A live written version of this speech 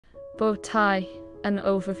Bow tie, an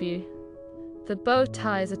overview. The bow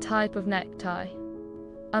tie is a type of necktie.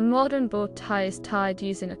 A modern bow tie is tied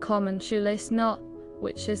using a common shoelace knot,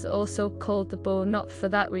 which is also called the bow knot for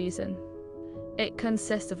that reason. It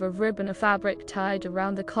consists of a ribbon of fabric tied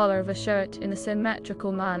around the collar of a shirt in a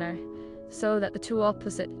symmetrical manner, so that the two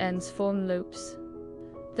opposite ends form loops.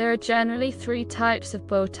 There are generally three types of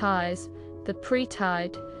bow ties: the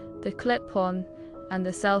pre-tied, the clip-on, and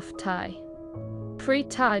the self-tie.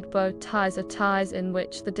 Pre-tied bow ties are ties in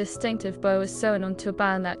which the distinctive bow is sewn onto a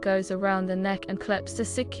band that goes around the neck and clips to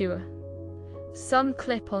secure. Some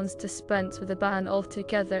clip-ons dispense with the band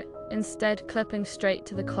altogether, instead clipping straight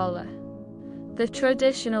to the collar. The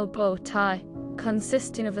traditional bow tie,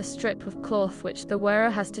 consisting of a strip of cloth which the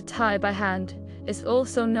wearer has to tie by hand, is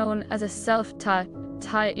also known as a self-tie,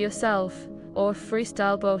 tie it yourself, or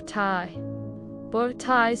freestyle bow tie. Bow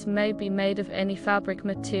ties may be made of any fabric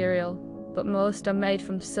material, but most are made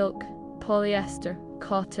from silk, polyester,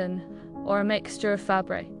 cotton, or a mixture of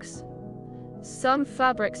fabrics. Some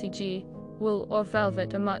fabrics, e.g., wool or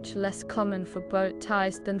velvet, are much less common for bow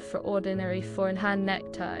ties than for ordinary four-in-hand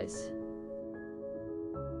neckties.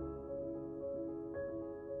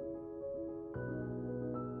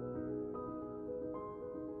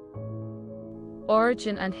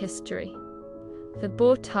 Origin and history. The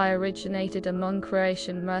bow tie originated among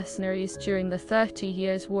Croatian mercenaries during the 30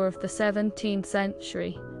 Years' War of the 17th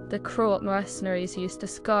century. The Croat mercenaries used a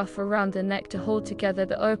scarf around the neck to hold together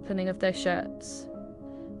the opening of their shirts.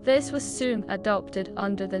 This was soon adopted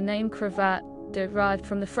under the name cravat, derived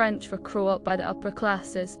from the French for cravate by the upper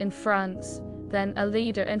classes in France, then a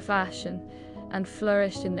leader in fashion, and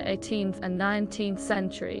flourished in the 18th and 19th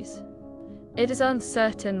centuries. It is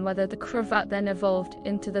uncertain whether the cravat then evolved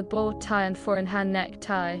into the bow tie and four-in-hand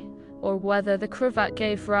necktie, or whether the cravat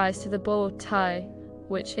gave rise to the bow tie,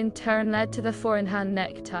 which in turn led to the four-in-hand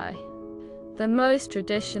necktie. The most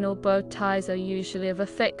traditional bow ties are usually of a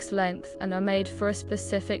fixed length and are made for a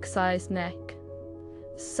specific size neck.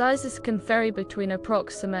 Sizes can vary between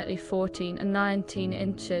approximately 14 and 19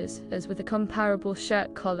 inches, as with a comparable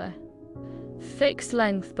shirt collar.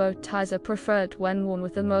 Fixed-length bow ties are preferred when worn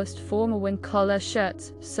with the most formal wing-collar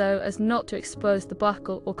shirts, so as not to expose the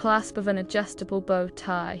buckle or clasp of an adjustable bow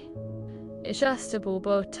tie. Adjustable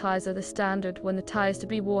bow ties are the standard when the tie is to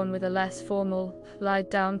be worn with a less formal,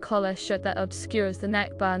 lie-down collar shirt that obscures the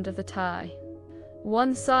neckband of the tie.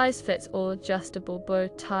 One-size-fits-all adjustable bow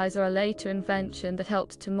ties are a later invention that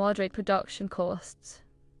helped to moderate production costs.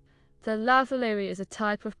 The lavalier is a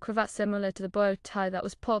type of cravat similar to the bow tie that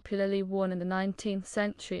was popularly worn in the 19th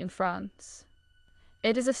century in France.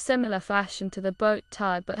 It is of similar fashion to the bow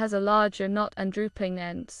tie but has a larger knot and drooping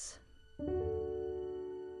ends.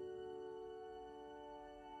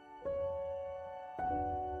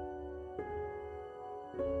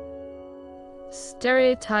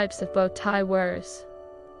 Stereotypes of bow tie wearers.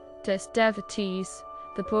 To its devotees,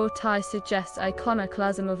 the bow tie suggests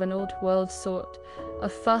iconoclasm of an old-world sort, a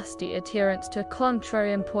fusty adherence to a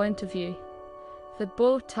contrarian point of view. The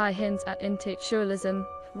bow tie hints at intellectualism,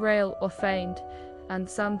 real or feigned, and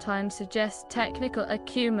sometimes suggests technical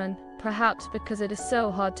acumen, perhaps because it is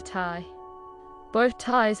so hard to tie. Bow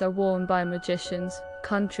ties are worn by magicians,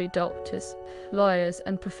 country doctors, lawyers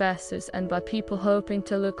and professors, and by people hoping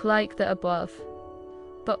to look like the above.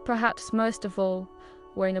 But perhaps most of all,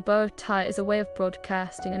 wearing a bow tie is a way of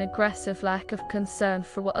broadcasting an aggressive lack of concern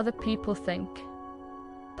for what other people think.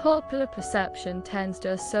 Popular perception tends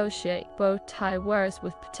to associate bow tie wearers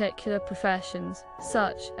with particular professions,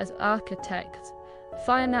 such as architects,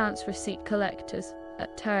 finance receipt collectors,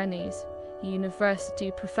 attorneys,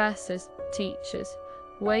 university professors, teachers,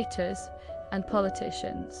 waiters, and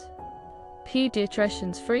politicians.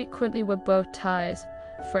 Pediatricians frequently wear bow ties,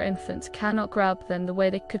 for infants cannot grab them the way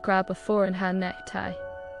they could grab a four-in-hand necktie.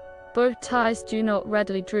 Bow ties do not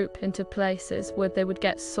readily droop into places where they would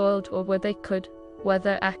get soiled or where they could,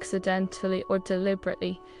 whether accidentally or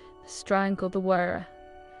deliberately, strangle the wearer.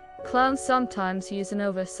 Clowns sometimes use an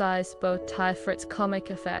oversized bow tie for its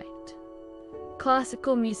comic effect.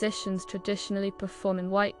 Classical musicians traditionally perform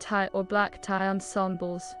in white tie or black tie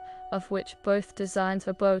ensembles, of which both designs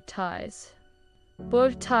are bow ties.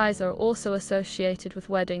 Bow ties are also associated with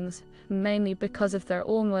weddings, mainly because of their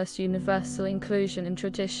almost universal inclusion in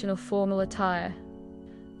traditional formal attire.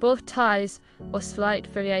 Bow ties, or slight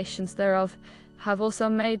variations thereof, have also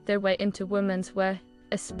made their way into women's wear,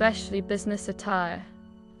 especially business attire.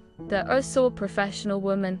 There are also professional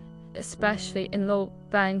women, especially in law,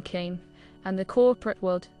 banking, and the corporate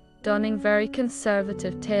world, donning very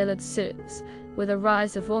conservative tailored suits, with a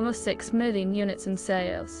rise of almost 6 million units in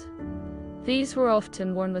sales. These were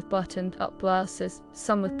often worn with buttoned-up blouses,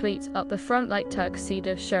 some with pleats up the front like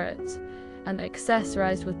tuxedo shirts, and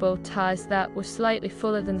accessorized with bow ties that were slightly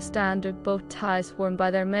fuller than the standard bow ties worn by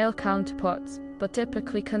their male counterparts, but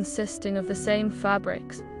typically consisting of the same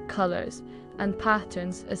fabrics, colors, and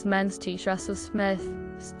patterns as men's t-shirts. Russell Smith,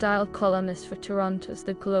 style columnist for Toronto's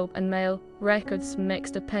The Globe and Mail, records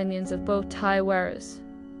mixed opinions of bow tie wearers.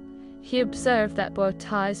 He observed that bow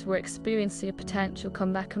ties were experiencing a potential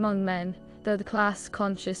comeback among men, though the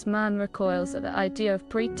class-conscious man recoils at the idea of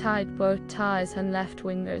pre-tied bow ties, and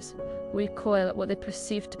left-wingers recoil at what they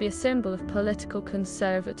perceive to be a symbol of political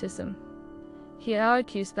conservatism. He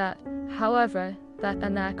argues that, however, that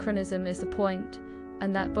anachronism is the point,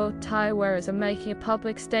 and that bow tie wearers are making a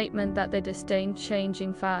public statement that they disdain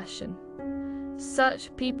changing fashion.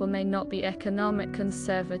 Such people may not be economic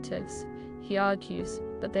conservatives, he argues,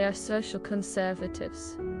 but they are social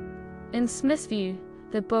conservatives. In Smith's view,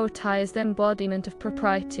 the bow tie is the embodiment of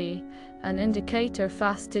propriety, an indicator of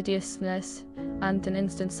fastidiousness, and an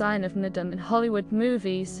instant sign of nudum in Hollywood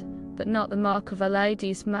movies, but not the mark of a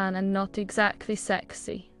ladies' man and not exactly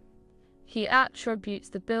sexy. He attributes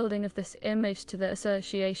the building of this image to the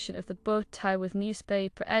association of the bow tie with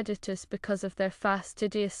newspaper editors because of their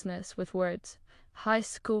fastidiousness with words, high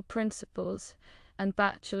school principals, and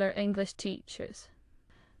bachelor English teachers.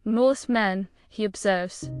 Most men, he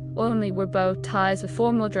observes, only wear bow ties with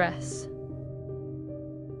formal dress.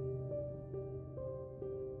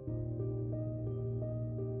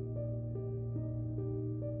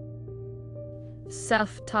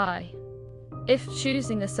 Self-tie. If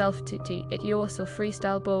choosing a self-tie, you also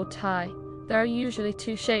freestyle bow tie. There are usually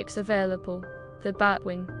two shapes available, the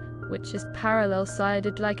batwing, which is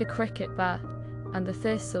parallel-sided like a cricket bat, and the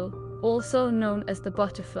thistle, also known as the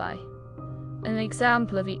butterfly. An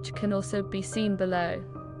example of each can also be seen below.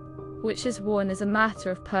 Which is worn as a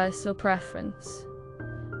matter of personal preference.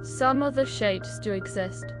 Some other shapes do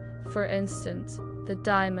exist, for instance, the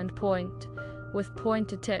diamond point, with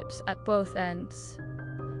pointed tips at both ends.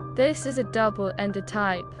 This is a double-ended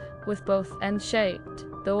type, with both ends shaped,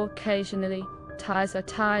 though occasionally, ties are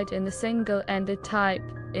tied in the single-ended type,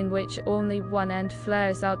 in which only one end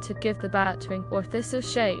flares out to give the batwing or thistle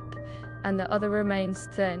shape, and the other remains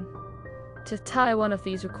thin. To tie one of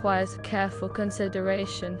these requires careful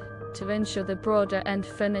consideration, to ensure the broader end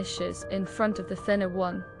finishes in front of the thinner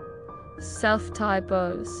one. Self-tie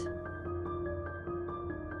bows.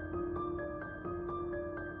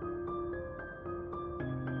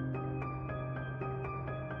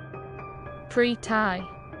 Pre-tie.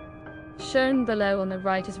 Shown below on the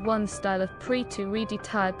right is one style of pre-to ready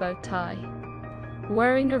tie bow tie.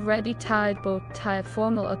 Wearing a ready tied bow tie at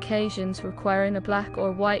formal occasions requiring a black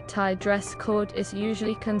or white tie dress code is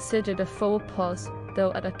usually considered a faux pas,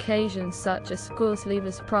 though at occasions such as schools'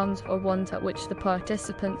 leavers proms or ones at which the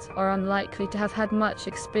participants are unlikely to have had much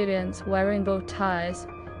experience wearing bow ties,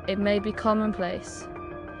 it may be commonplace.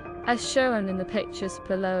 As shown in the pictures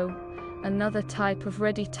below, another type of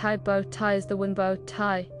ready tied bow tie is the wind bow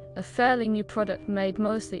tie, a fairly new product made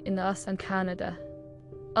mostly in the US and Canada.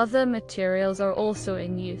 Other materials are also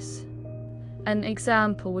in use. An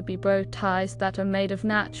example would be bow ties that are made of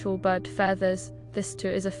natural bird feathers. This too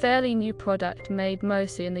is a fairly new product made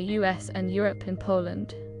mostly in the US and Europe and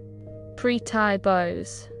Poland. Pre-tie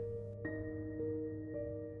bows.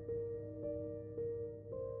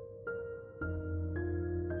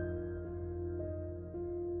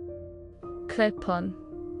 Clip-on.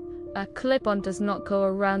 A clip-on does not go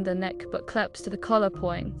around the neck but clips to the collar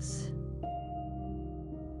points.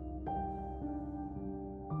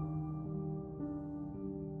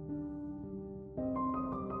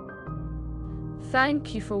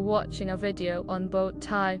 Thank you for watching a video on bow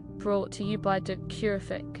tie brought to you by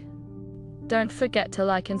Curific. Don't forget to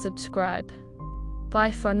like and subscribe.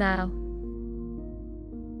 Bye for now.